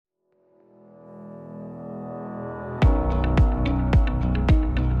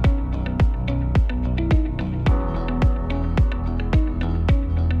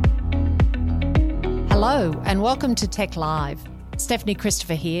and welcome to Tech Live. Stephanie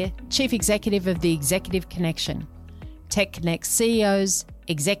Christopher here, Chief Executive of the Executive Connection. Tech connects CEOs,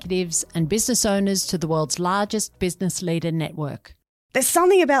 executives and business owners to the world's largest business leader network. There's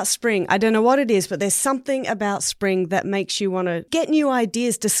something about spring. I don't know what it is, but there's something about spring that makes you want to get new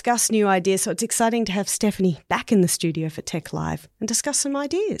ideas, discuss new ideas. So it's exciting to have Stephanie back in the studio for Tech Live and discuss some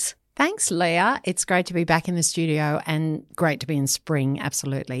ideas. Thanks, Leah. It's great to be back in the studio and great to be in spring,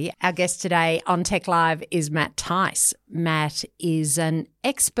 absolutely. Our guest today on Tech Live is Matt Tice. Matt is an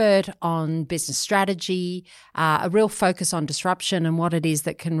expert on business strategy, a real focus on disruption and what it is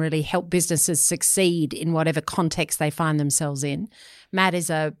that can really help businesses succeed in whatever context they find themselves in. Matt is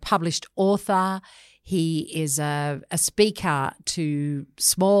a published author. He is a speaker to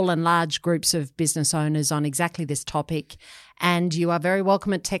small and large groups of business owners on exactly this topic. And you are very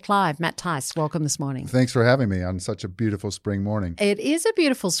welcome at Tech Live. Matt Tice, welcome this morning. Thanks for having me on such a beautiful spring morning. It is a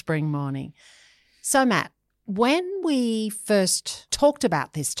beautiful spring morning. So, Matt, when we first talked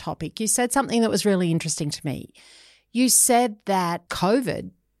about this topic, you said something that was really interesting to me. You said that COVID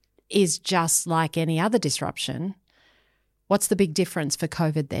is just like any other disruption. What's the big difference for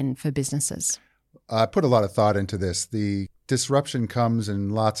COVID then for businesses? I put a lot of thought into this. The disruption comes in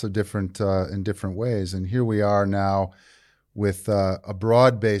lots of different ways. And here we are now with a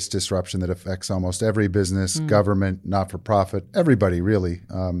broad-based disruption that affects almost every business, government, not-for-profit, everybody really.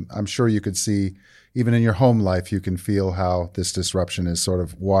 I'm sure you could see, even in your home life, you can feel how this disruption is sort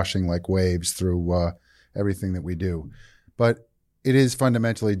of washing like waves through everything that we do. But it is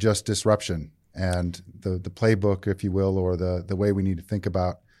fundamentally just disruption. And the playbook, if you will, or the way we need to think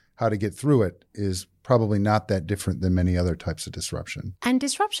about how to get through it is probably not that different than many other types of disruption. And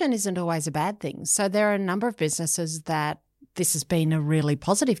disruption isn't always a bad thing. So there are a number of businesses that this has been a really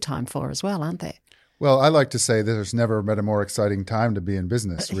positive time for as well, aren't there? Well, I like to say that there's never been a more exciting time to be in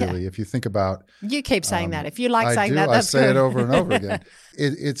business, really. Yeah. If you think about... You keep saying that. If you like I saying do. that, that's good. I say it over and over again.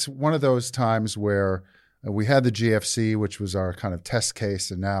 It's one of those times where we had the GFC, which was our kind of test case,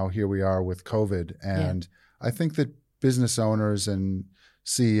 and now here we are with COVID. And I think that business owners and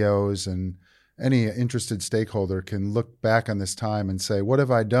CEOs and any interested stakeholder can look back on this time and say, what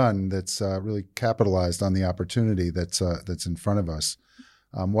have I done that's really capitalized on the opportunity that's in front of us?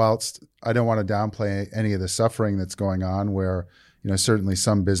 Whilst I don't want to downplay any of the suffering that's going on where, certainly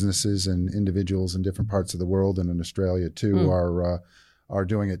some businesses and individuals in different parts of the world and in Australia too are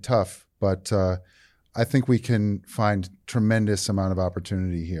doing it tough. But I think we can find tremendous amount of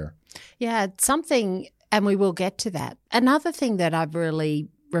opportunity here. Yeah, something, and we will get to that. Another thing that I've really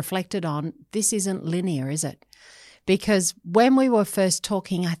reflected on, this isn't linear, is it? Because when we were first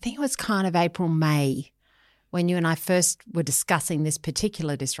talking, I think it was kind of April, May, when you and I first were discussing this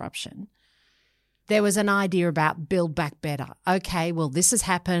particular disruption, there was an idea about build back better. Okay, well, this has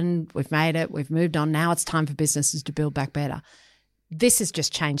happened. We've made it. We've moved on. Now it's time for businesses to build back better. This has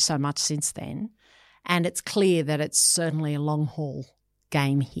just changed so much since then. And it's clear that it's certainly a long haul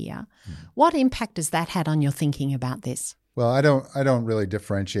game here. What impact has that had on your thinking about this? Well, I don't really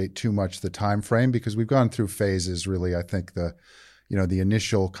differentiate too much the time frame because we've gone through phases. Really, I think the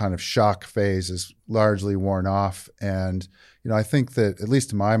initial kind of shock phase is largely worn off, and I think that at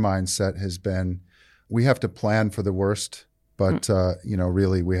least my mindset has been we have to plan for the worst, but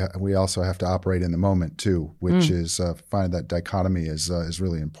really we also have to operate in the moment too, which is find that dichotomy is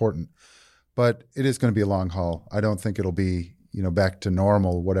really important. But it is going to be a long haul. I don't think it'll be back to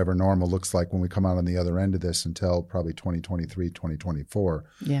normal, whatever normal looks like when we come out on the other end of this until probably 2023, 2024.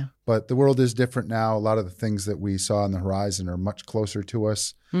 Yeah. But the world is different now. A lot of the things that we saw on the horizon are much closer to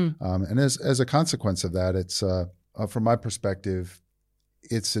us. And as a consequence of that, it's from my perspective,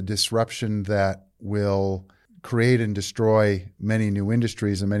 it's a disruption that will create and destroy many new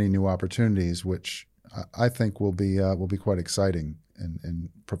industries and many new opportunities, which I think will be quite exciting in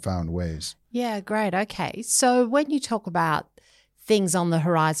profound ways. Yeah, great. Okay. So when you talk about things on the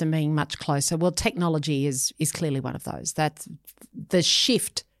horizon being much closer, well, technology is clearly one of those. That's the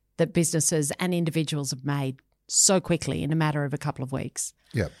shift that businesses and individuals have made so quickly in a matter of a couple of weeks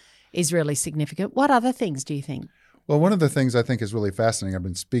is really significant. What other things do you think? Well, one of the things I think is really fascinating, I've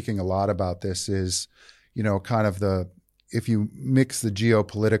been speaking a lot about this, is, kind of if you mix the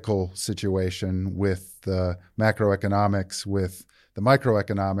geopolitical situation with the macroeconomics, with the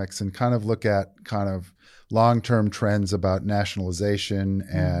microeconomics, and kind of look at kind of long-term trends about nationalization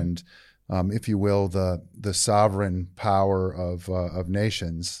and, if you will, the sovereign power of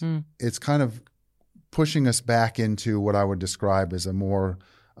nations, it's kind of pushing us back into what I would describe as a more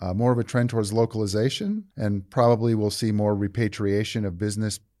of a trend towards localization, and probably we'll see more repatriation of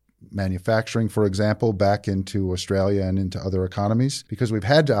business manufacturing, for example, back into Australia and into other economies because we've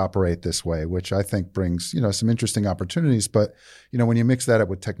had to operate this way, which I think brings, some interesting opportunities. But, when you mix that up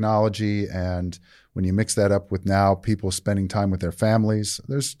with technology and when you mix that up with now people spending time with their families,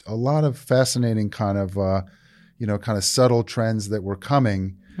 there's a lot of fascinating kind of subtle trends that were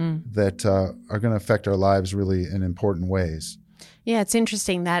coming that are going to affect our lives really in important ways. Yeah, it's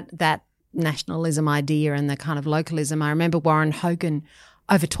interesting that nationalism idea and the kind of localism. I remember Warren Hogan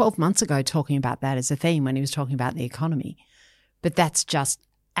over 12 months ago talking about that as a theme when he was talking about the economy. But that's just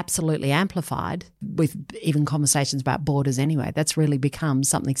absolutely amplified with even conversations about borders anyway. That's really become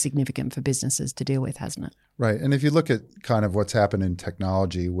something significant for businesses to deal with, hasn't it? Right. And if you look at kind of what's happened in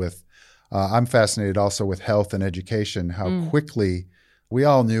technology with, I'm fascinated also with health and education, how quickly we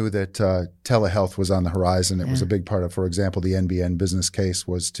all knew that telehealth was on the horizon. It was a big part of, for example, the NBN business case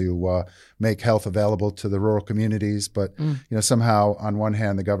was to make health available to the rural communities. But, somehow on one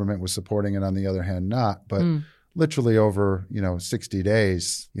hand, the government was supporting it, on the other hand, not. But literally over, 60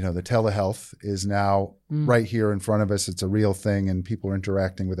 days, the telehealth is now right here in front of us. It's a real thing, and people are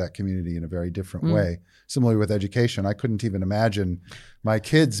interacting with that community in a very different way. Similarly with education, I couldn't even imagine my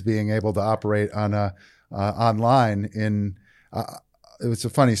kids being able to operate on online in it was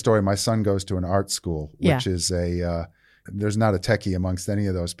a funny story. My son goes to an art school, which is there's not a techie amongst any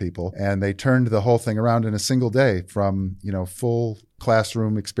of those people. And they turned the whole thing around in a single day from, full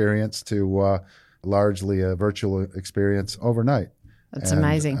classroom experience to largely a virtual experience overnight. That's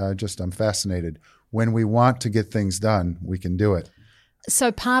amazing. I'm fascinated. When we want to get things done, we can do it.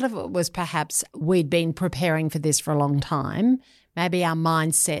 So part of it was perhaps we'd been preparing for this for a long time. Maybe our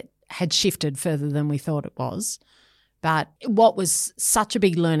mindset had shifted further than we thought it was. But what was such a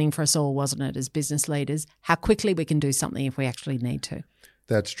big learning for us all, wasn't it, as business leaders, how quickly we can do something if we actually need to.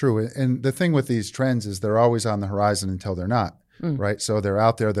 That's true. And the thing with these trends is they're always on the horizon until they're not, right? So they're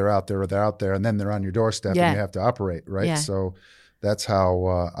out there, and then they're on your doorstep and you have to operate, right? Yeah. So that's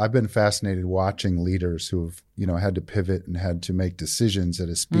how I've been fascinated watching leaders who've, had to pivot and had to make decisions at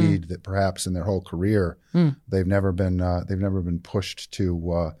a speed that perhaps in their whole career they've never been pushed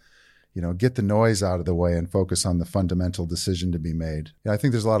to get the noise out of the way and focus on the fundamental decision to be made. I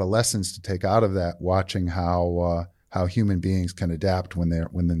think there's a lot of lessons to take out of that, watching how human beings can adapt when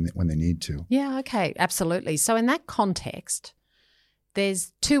they need to. Yeah, okay, absolutely. So in that context,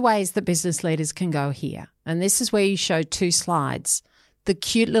 there's two ways that business leaders can go here. And this is where you show two slides. The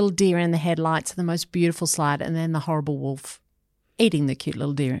cute little deer in the headlights are the most beautiful slide, and then the horrible wolf eating the cute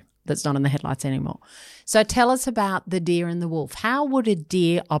little deer that's not in the headlights anymore. So tell us about the deer and the wolf. How would a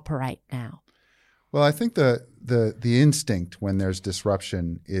deer operate now? Well, I think the instinct when there's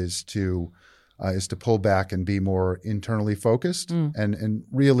disruption is to pull back and be more internally focused. And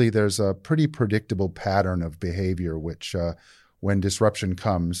really there's a pretty predictable pattern of behavior which when disruption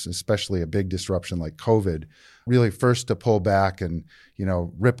comes, especially a big disruption like COVID, really first to pull back and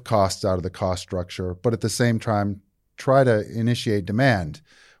rip costs out of the cost structure, but at the same time try to initiate demand.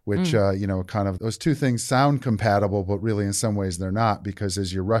 Which, kind of those two things sound compatible, but really in some ways they're not, because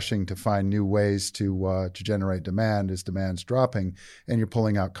as you're rushing to find new ways to generate demand, as demand's dropping and you're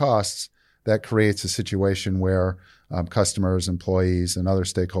pulling out costs, that creates a situation where customers, employees, and other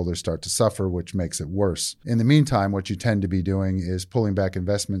stakeholders start to suffer, which makes it worse. In the meantime, what you tend to be doing is pulling back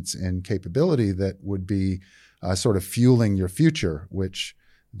investments in capability that would be sort of fueling your future, which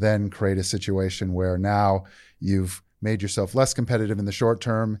then create a situation where now you've made yourself less competitive in the short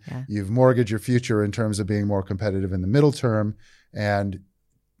term. Yeah. You've mortgaged your future in terms of being more competitive in the middle term. And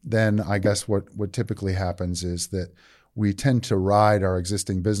then I guess what typically happens is that we tend to ride our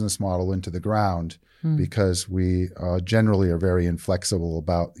existing business model into the ground because we generally are very inflexible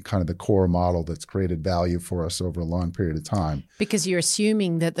about kind of the core model that's created value for us over a long period of time. Because you're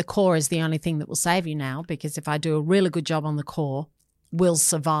assuming that the core is the only thing that will save you now, because if I do a really good job on the core, we'll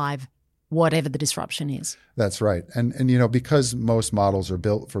survive whatever the disruption is. That's right. And because most models are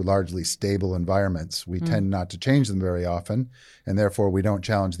built for largely stable environments, we tend not to change them very often, and therefore we don't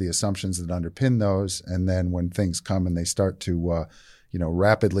challenge the assumptions that underpin those. And then when things come and they start to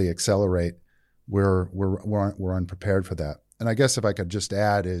rapidly accelerate, we're unprepared for that. And I guess if I could just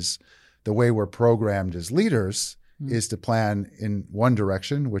add is the way we're programmed as leaders is to plan in one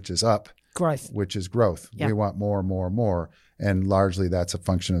direction, which is up. Which is growth. Yep. We want more and more and more. And largely that's a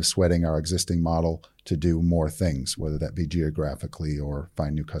function of sweating our existing model to do more things, whether that be geographically or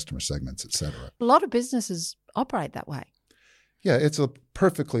find new customer segments, et cetera. A lot of businesses operate that way. Yeah, it's a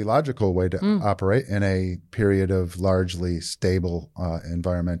perfectly logical way to operate in a period of largely stable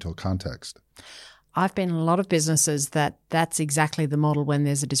environmental context. I've been in a lot of businesses that's exactly the model. When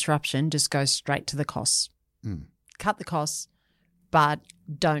there's a disruption, just go straight to the costs. Cut the costs, but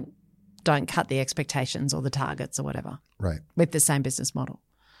don't cut the expectations or the targets or whatever. Right. With the same business model.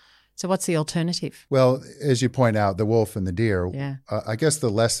 So what's the alternative? Well, as you point out, the wolf and the deer, Yeah. I guess the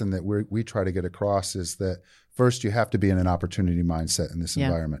lesson that we try to get across is that first you have to be in an opportunity mindset in this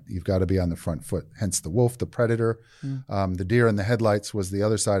environment. You've got to be on the front foot, hence the wolf, the predator. The deer in the headlights was the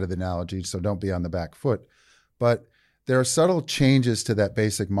other side of the analogy, so don't be on the back foot. But there are subtle changes to that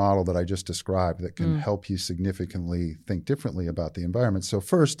basic model that I just described that can help you significantly think differently about the environment. So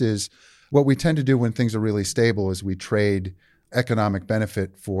first is what we tend to do when things are really stable is we trade economic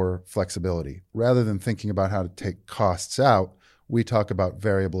benefit for flexibility. Rather than thinking about how to take costs out, we talk about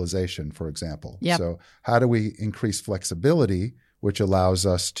variabilization, for example. Yep. So how do we increase flexibility, which allows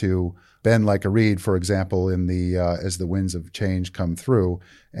us to bend like a reed, for example, in the as the winds of change come through,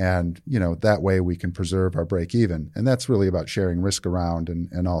 and that way we can preserve our break even. And that's really about sharing risk around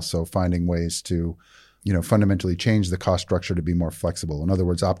and also finding ways to fundamentally change the cost structure to be more flexible. In other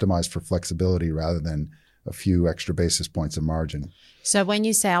words, optimize for flexibility rather than a few extra basis points of margin. So when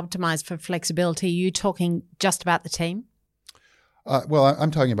you say optimize for flexibility, are you talking just about the team? Well, I'm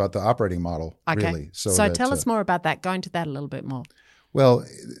talking about the operating model, Okay. really. So tell us more about that. Go into that a little bit more. Well,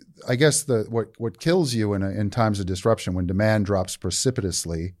 I guess what kills you in times of disruption, when demand drops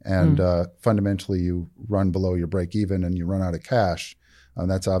precipitously and fundamentally you run below your break even and you run out of cash,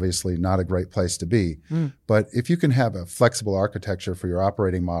 that's obviously not a great place to be. But if you can have a flexible architecture for your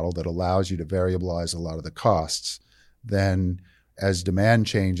operating model that allows you to variabilize a lot of the costs, then as demand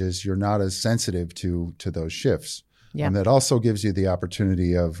changes, you're not as sensitive to those shifts. Yeah. And that also gives you the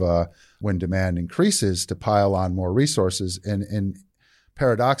opportunity of when demand increases to pile on more resources. And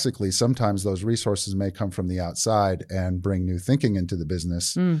paradoxically, sometimes those resources may come from the outside and bring new thinking into the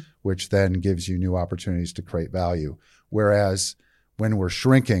business, which then gives you new opportunities to create value. Whereas when we're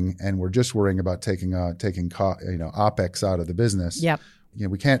shrinking and we're just worrying about taking OpEx out of the business, Yep.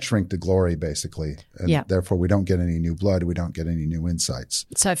 we can't shrink to glory, basically. And therefore, we don't get any new blood. We don't get any new insights.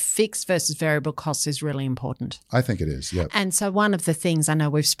 So fixed versus variable costs is really important. I think it is, yeah. And so one of the things I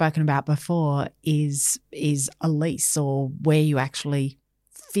know we've spoken about before is a lease, or where you actually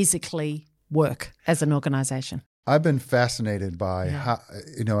physically work as an organization. I've been fascinated by how,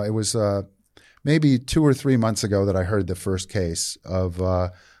 it was maybe 2 or 3 months ago that I heard the first case of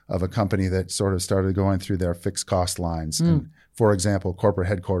a company that sort of started going through their fixed cost lines. And for example, corporate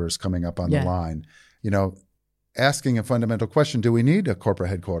headquarters coming up on the line, asking a fundamental question: do we need a corporate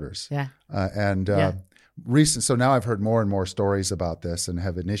headquarters? Yeah. So now I've heard more and more stories about this and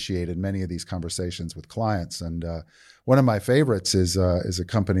have initiated many of these conversations with clients. And one of my favorites is a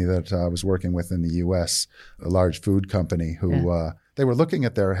company that I was working with in the U.S., a large food company who they were looking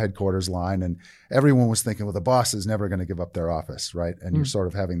at their headquarters line, and everyone was thinking, well, the boss is never going to give up their office, right? And you're sort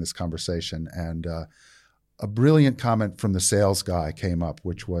of having this conversation. And a brilliant comment from the sales guy came up,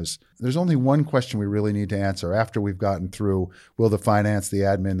 which was, there's only one question we really need to answer after we've gotten through, will the finance, the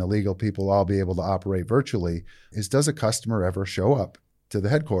admin, the legal people all be able to operate virtually, is does a customer ever show up to the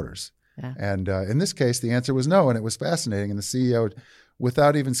headquarters? Yeah. And in this case, the answer was no, and it was fascinating. And the CEO,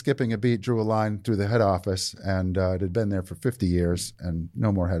 without even skipping a beat, drew a line through the head office, and it had been there for 50 years and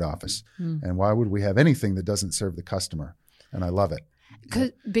no more head office. And why would we have anything that doesn't serve the customer? And I love it.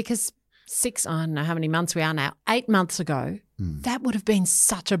 Because I don't know how many months we are now, 8 months ago, that would have been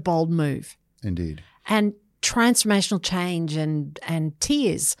such a bold move. Indeed. And transformational change and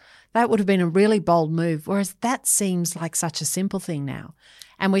tears, that would have been a really bold move, whereas that seems like such a simple thing now.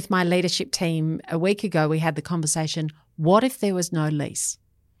 And with my leadership team a week ago, we had the conversation, what if there was no lease?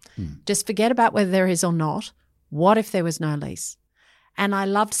 Just forget about whether there is or not. What if there was no lease? And I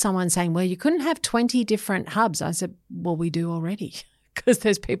loved someone saying, well, you couldn't have 20 different hubs. I said, well, we do already, because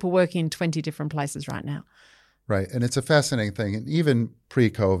there's people working in 20 different places right now. Right. And it's a fascinating thing. And even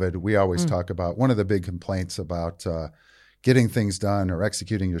pre-COVID, we always talk about one of the big complaints about getting things done or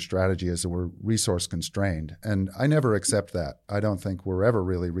executing your strategy is that we're resource constrained. And I never accept that. I don't think we're ever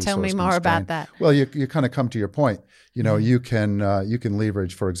really resource constrained. Tell me more about that. Well, you kind of come to your point. You can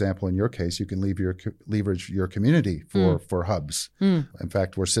leverage, for example, in your case, you can leverage your community for hubs. In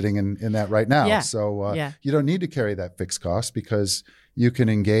fact, we're sitting in that right now. Yeah. So you don't need to carry that fixed cost, because you can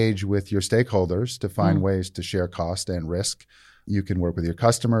engage with your stakeholders to find ways to share cost and risk. You can work with your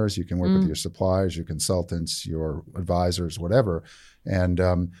customers, you can work with your suppliers, your consultants, your advisors, whatever. And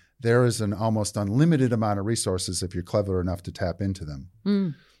there is an almost unlimited amount of resources if you're clever enough to tap into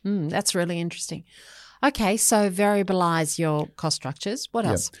them. That's really interesting. Okay, so variabilize your cost structures. What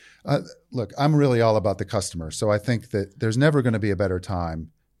else? Look, I'm really all about the customer. So I think that there's never going to be a better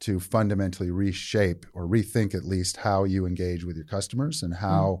time to fundamentally reshape or rethink at least how you engage with your customers and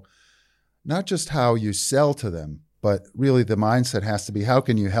how, not just how you sell to them, But really the mindset has to be, how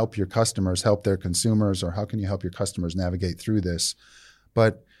can you help your customers help their consumers, or how can you help your customers navigate through this?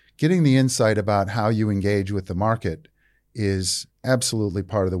 But getting the insight about how you engage with the market is absolutely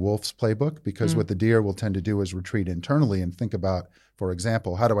part of the wolf's playbook, because what the deer will tend to do is retreat internally and think about, for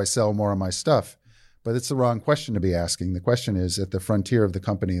example, how do I sell more of my stuff? But it's the wrong question to be asking. The question is, at the frontier of the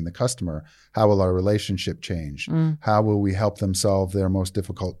company and the customer, how will our relationship change? How will we help them solve their most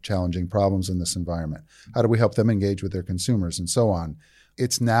difficult, challenging problems in this environment? How do we help them engage with their consumers, and so on?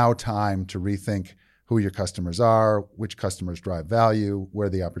 It's now time to rethink who your customers are, which customers drive value, where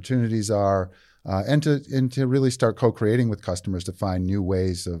the opportunities are, and to really start co-creating with customers to find new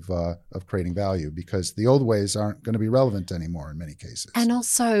ways of creating value, because the old ways aren't going to be relevant anymore in many cases. And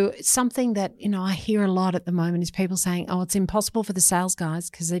also something that, I hear a lot at the moment is people saying, oh, it's impossible for the sales guys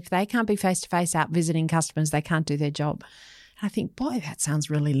because if they can't be face-to-face out visiting customers, they can't do their job. And I think, boy, that sounds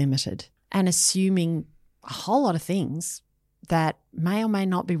really limited, and assuming a whole lot of things that may or may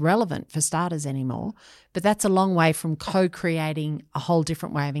not be relevant for starters anymore. But that's a long way from co-creating a whole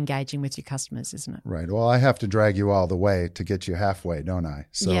different way of engaging with your customers, isn't it? Right. Well, I have to drag you all the way to get you halfway, don't I?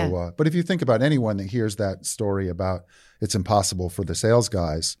 So, yeah. But if you think about anyone that hears that story about it's impossible for the sales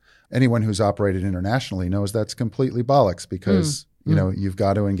guys, anyone who's operated internationally knows that's completely bollocks, because you've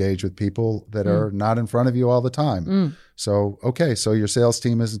got to engage with people that are not in front of you all the time. So, okay, so your sales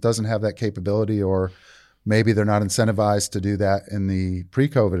team doesn't have that capability, or maybe they're not incentivized to do that in the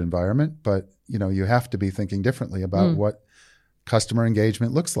pre-COVID environment, but you have to be thinking differently about what customer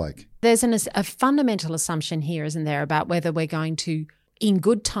engagement looks like. There's a fundamental assumption here, isn't there, about whether we're going to, in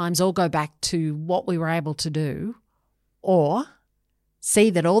good times, all go back to what we were able to do, or see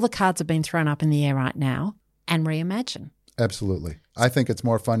that all the cards have been thrown up in the air right now and reimagine. Absolutely. I think it's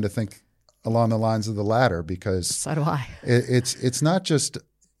more fun to think along the lines of the latter, because so do I.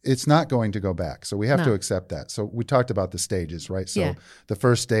 It's not going to go back. So we have to accept that. So we talked about the stages, right? So the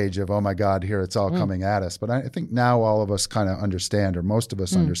first stage of, oh my God, here it's all coming at us. But I think now all of us kind of understand, or most of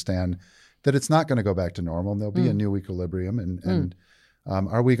us understand, that it's not going to go back to normal, and there'll be a new equilibrium. And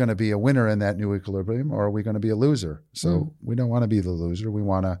are we going to be a winner in that new equilibrium, or are we going to be a loser? So we don't want to be the loser. We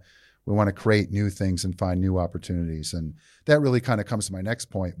want to create new things and find new opportunities. And that really kind of comes to my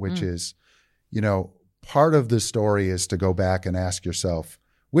next point, which is, part of the story is to go back and ask yourself,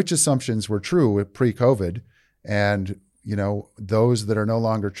 which assumptions were true pre-COVID, and those that are no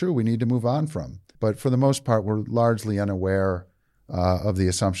longer true, we need to move on from. But for the most part, we're largely unaware of the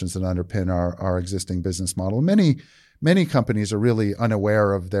assumptions that underpin our existing business model. Many companies are really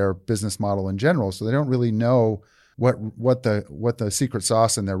unaware of their business model in general, so they don't really know what the secret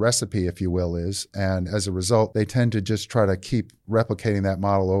sauce in their recipe, if you will, is. And as a result, they tend to just try to keep replicating that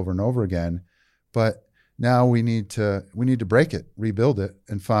model over and over again. But now we need to break it, rebuild it,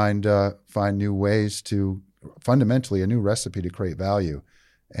 and find new ways to, fundamentally, a new recipe to create value.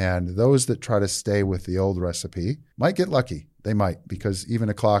 And those that try to stay with the old recipe might get lucky. They might, because even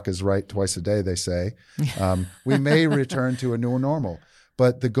a clock is right twice a day, they say. We may return to a new normal.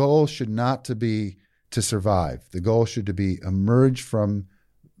 But the goal should not to be to survive. The goal should to be emerge from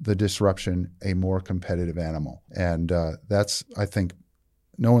the disruption a more competitive animal. And that's, I think,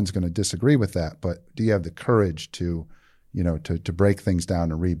 no one's going to disagree with that, but do you have the courage to break things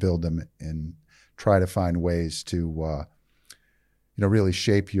down and rebuild them, and try to find ways to, really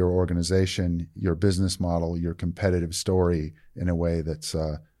shape your organization, your business model, your competitive story in a way that's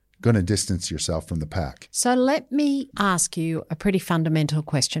going to distance yourself from the pack? So let me ask you a pretty fundamental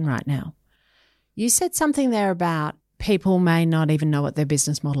question right now. You said something there about people may not even know what their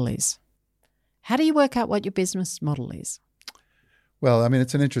business model is. How do you work out what your business model is? Well, I mean,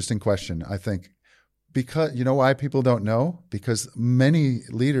 it's an interesting question, I think, because you know why people don't know? Because many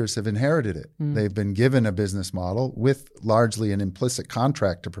leaders have inherited it. They've been given a business model with largely an implicit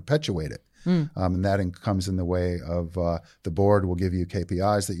contract to perpetuate it. And that comes in the way of the board will give you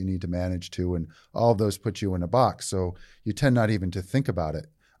KPIs that you need to manage to, and all of those put you in a box. So you tend not even to think about it.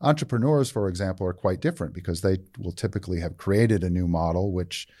 Entrepreneurs, for example, are quite different, because they will typically have created a new model,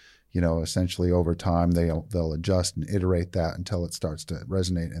 which essentially over time they'll adjust and iterate that until it starts to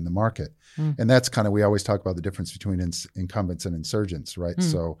resonate in the market. And that's kind of, we always talk about the difference between incumbents and insurgents, right?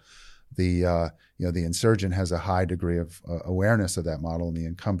 So the insurgent has a high degree of awareness of that model, and the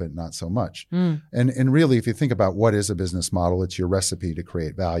incumbent not so much. And really, if you think about what is a business model, it's your recipe to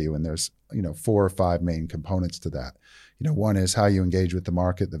create value. And there's 4 or 5 main components to that. One is how you engage with the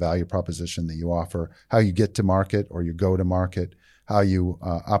market, the value proposition that you offer, how you get to market or you go to market, how you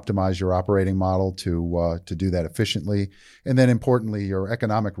optimize your operating model to do that efficiently, and then importantly, your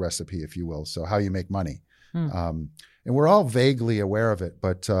economic recipe, if you will, so how you make money. And we're all vaguely aware of it,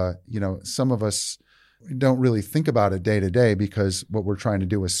 but some of us we don't really think about it day to day because what we're trying to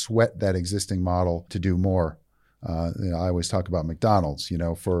do is sweat that existing model to do more. I always talk about McDonald's.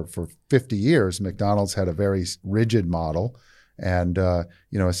 For 50 years, McDonald's had a very rigid model and,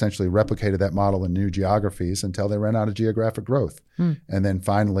 essentially replicated that model in new geographies until they ran out of geographic growth. And then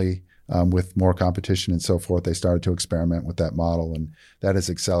finally, with more competition and so forth, they started to experiment with that model, and that has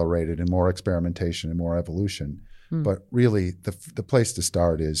accelerated in more experimentation and more evolution. But really, the place to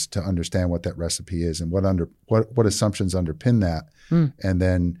start is to understand what that recipe is and what assumptions underpin that, and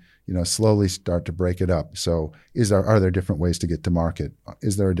then slowly start to break it up. So, are there different ways to get to market?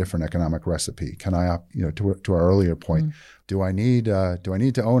 Is there a different economic recipe? Can I, to our earlier point, do I need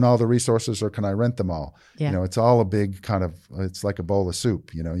to own all the resources, or can I rent them all? Yeah. It's all a big it's like a bowl of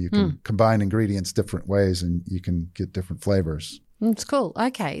soup. You can combine ingredients different ways, and you can get different flavors. It's cool.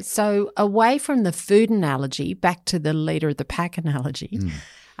 Okay. So away from the food analogy, back to the leader of the pack analogy,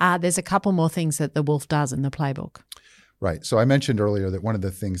 there's a couple more things that the wolf does in the playbook. Right. So I mentioned earlier that one of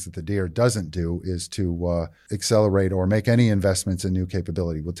the things that the deer doesn't do is to accelerate or make any investments in new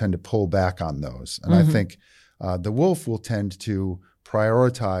capability. We'll tend to pull back on those. And I think the wolf will tend to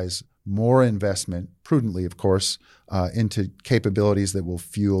prioritize more investment, prudently, of course, into capabilities that will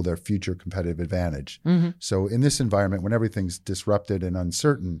fuel their future competitive advantage. So in this environment, when everything's disrupted and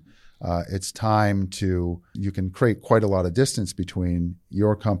uncertain, it's time you can create quite a lot of distance between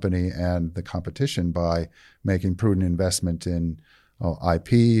your company and the competition by making prudent investment in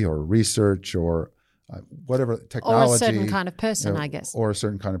IP or research or whatever technology. Or a certain kind of person, I guess. Or a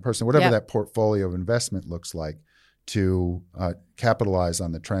certain kind of person, whatever that portfolio of investment looks like, to capitalize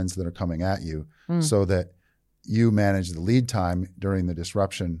on the trends that are coming at you so that you manage the lead time during the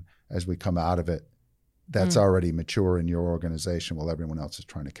disruption as we come out of it. That's already mature in your organization while everyone else is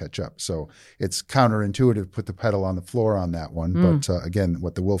trying to catch up. So it's counterintuitive to put the pedal on the floor on that one. But again,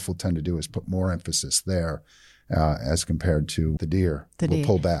 what the wolf will tend to do is put more emphasis there as compared to the deer. Will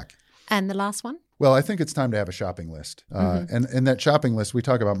pull back. And the last one? Well, I think it's time to have a shopping list. And that shopping list, we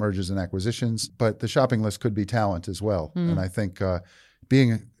talk about mergers and acquisitions, but the shopping list could be talent as well. And I think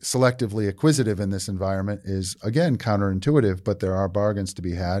being selectively acquisitive in this environment is, again, counterintuitive, but there are bargains to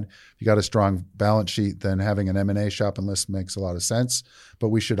be had. If you got a strong balance sheet, then having an M&A shopping list makes a lot of sense. But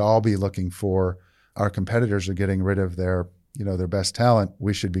we should all be looking for, our competitors are getting rid of their best talent.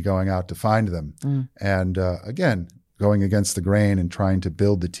 We should be going out to find them. And again, going against the grain and trying to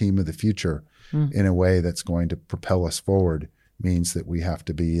build the team of the future in a way that's going to propel us forward means that we have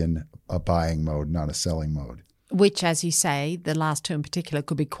to be in a buying mode, not a selling mode. Which, as you say, the last two in particular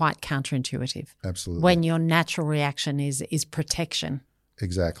could be quite counterintuitive. Absolutely. When your natural reaction is protection.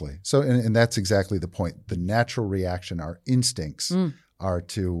 Exactly. So, and that's exactly the point. The natural reaction, our instincts are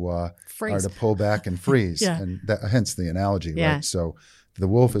to pull back and freeze, and hence the analogy, right? So the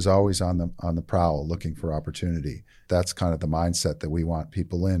wolf is always on the prowl, looking for opportunity. That's kind of the mindset that we want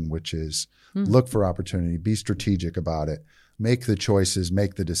people in, which is look for opportunity, be strategic about it, make the choices,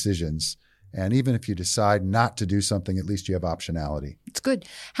 make the decisions. And even if you decide not to do something, at least you have optionality. It's good.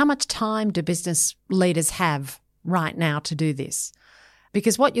 How much time do business leaders have right now to do this?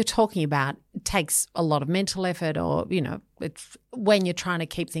 Because what you're talking about takes a lot of mental effort, or, it's when you're trying to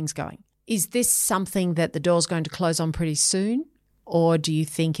keep things going. Is this something that the door's going to close on pretty soon? Or do you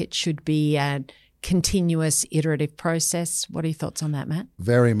think it should be a continuous iterative process? What are your thoughts on that, Matt?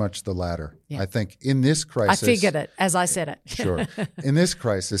 Very much the latter. I think in this crisis— I figured it as I said it. Sure. In this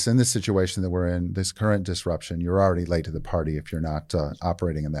crisis, in this situation that we're in, this current disruption, you're already late to the party if you're not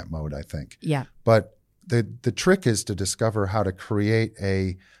operating in that mode, I think. Yeah. But the trick is to discover how to create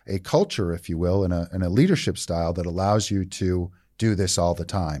a culture, if you will, and a leadership style that allows you to do this all the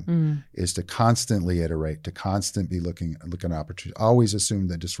time, is to constantly iterate, to constantly looking at opportunity. Always assume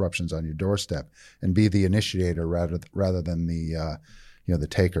that disruption's on your doorstep and be the initiator rather than the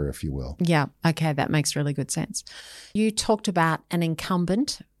taker, if you will. Yeah. Okay. That makes really good sense. You talked about an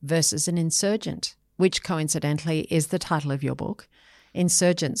incumbent versus an insurgent, which coincidentally is the title of your book,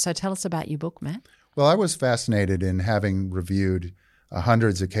 Insurgent. So tell us about your book, Matt. Well, I was fascinated in having reviewed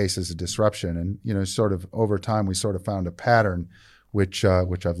hundreds of cases of disruption, and sort of over time we sort of found a pattern, which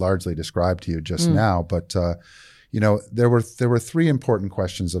I've largely described to you just now. But there were three important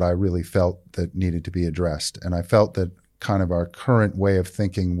questions that I really felt that needed to be addressed, and I felt that kind of our current way of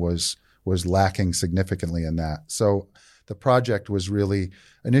thinking was lacking significantly in that. So the project was really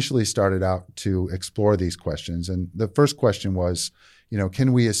initially started out to explore these questions, and the first question was,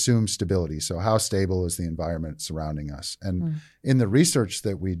 can we assume stability? So how stable is the environment surrounding us? And in the research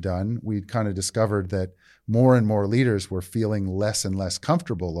that we'd done, we'd kind of discovered that more and more leaders were feeling less and less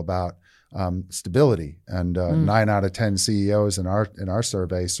comfortable about stability. And 9 out of 10 CEOs in our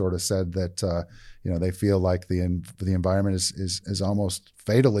survey sort of said that they feel like the environment is almost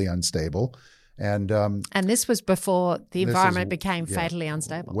fatally unstable. And this was before the environment became fatally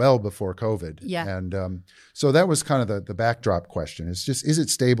unstable. Well before COVID. Yeah. And so that was kind of the backdrop question. It's just, is it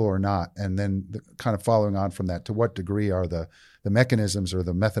stable or not? And then kind of following on from that, to what degree are the mechanisms or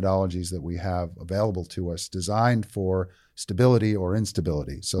the methodologies that we have available to us designed for stability or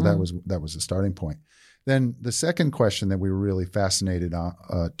instability? So that was the starting point. Then the second question that we were really fascinated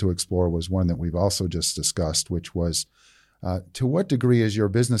to explore was one that we've also just discussed, which was, to what degree is your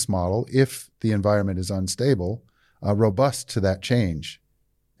business model, if the environment is unstable, robust to that change?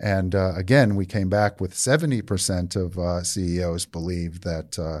 And again, we came back with 70% of CEOs believe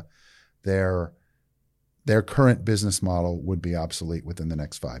that their current business model would be obsolete within the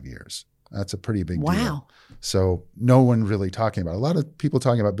next 5 years. That's a pretty big deal. So no one really talking about it. A lot of people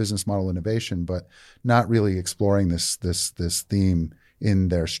talking about business model innovation, but not really exploring this theme in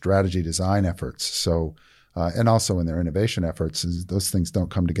their strategy design efforts. So and also in their innovation efforts, those things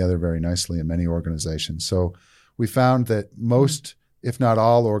don't come together very nicely in many organizations. So we found that most, if not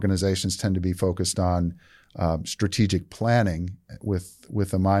all, organizations tend to be focused on strategic planning with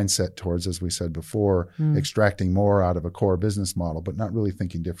a mindset towards, as we said before, extracting more out of a core business model, but not really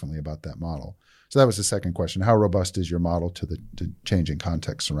thinking differently about that model. So that was the second question. How robust is your model to the changing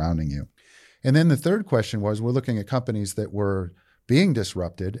context surrounding you? And then the third question was, we're looking at companies that were being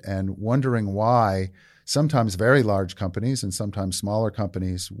disrupted and wondering why sometimes very large companies and sometimes smaller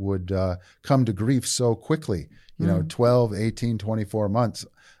companies would come to grief so quickly, 12, 18, 24 months.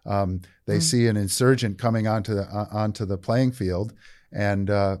 They see an insurgent coming onto the playing field, and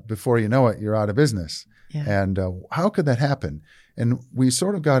before you know it, you're out of business. Yeah. And how could that happen? And we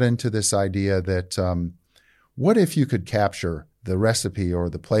sort of got into this idea that what if you could capture the recipe or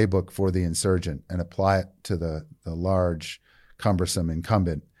the playbook for the insurgent and apply it to the large, cumbersome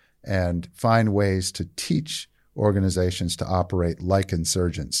incumbent, and find ways to teach organizations to operate like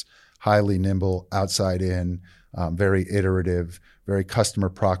insurgents, highly nimble, outside in, very iterative, very customer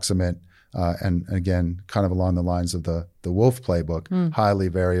proximate, and again, kind of along the lines of the Wolf playbook, highly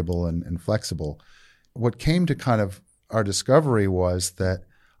variable and flexible. What came to kind of our discovery was that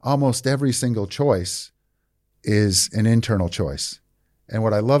almost every single choice is an internal choice. And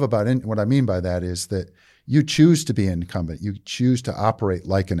what I love about what I mean by that is that you choose to be an incumbent. You choose to operate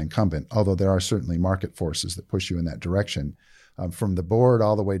like an incumbent, although there are certainly market forces that push you in that direction. From the board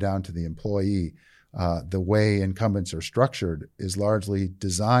all the way down to the employee, the way incumbents are structured is largely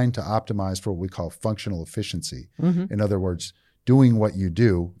designed to optimize for what we call functional efficiency. In other words, doing what you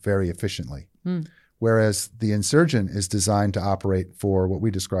do very efficiently. Whereas the insurgent is designed to operate for what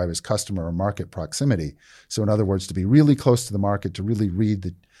we describe as customer or market proximity. So in other words, to be really close to the market, to really read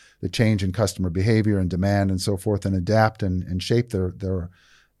the change in customer behavior and demand and so forth, and adapt and shape their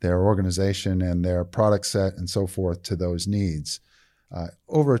organization and their product set and so forth to those needs.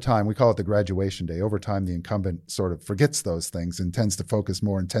 Over time, we call it the graduation day. Over time, the incumbent sort of forgets those things and tends to focus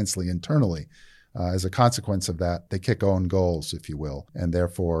more intensely internally. As a consequence of that, they kick own goals, if you will, and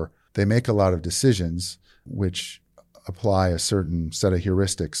therefore they make a lot of decisions which apply a certain set of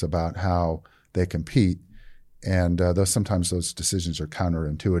heuristics about how they compete. And sometimes those decisions are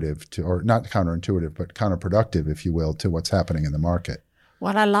counterintuitive or not counterintuitive, but counterproductive, if you will, to what's happening in the market.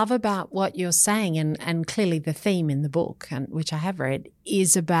 What I love about what you're saying, and clearly the theme in the book, and which I have read,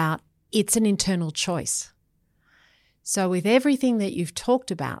 is about it's an internal choice. So with everything that you've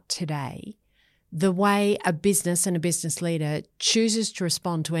talked about today, the way a business and a business leader chooses to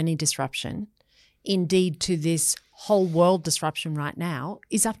respond to any disruption, indeed to this whole world disruption right now,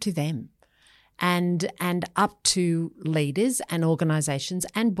 is up to them. And up to leaders and organizations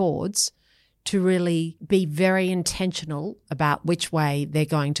and boards to really be very intentional about which way they're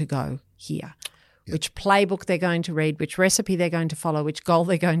going to go here, which playbook they're going to read, which recipe they're going to follow, which goal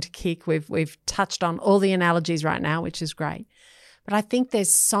they're going to kick. We've touched on all the analogies right now, which is great. But I think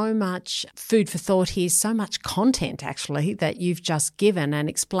there's so much food for thought here, so much content actually that you've just given and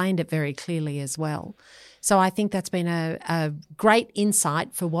explained it very clearly as well. So I think that's been a great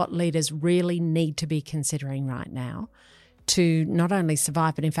insight for what leaders really need to be considering right now to not only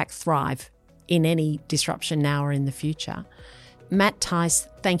survive, but in fact thrive in any disruption now or in the future. Matt Thijs,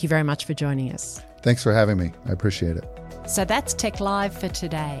 thank you very much for joining us. Thanks for having me. I appreciate it. So that's Tech Live for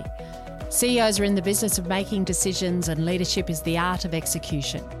today. CEOs are in the business of making decisions and leadership is the art of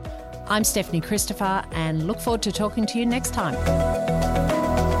execution. I'm Stephanie Christopher and look forward to talking to you next time.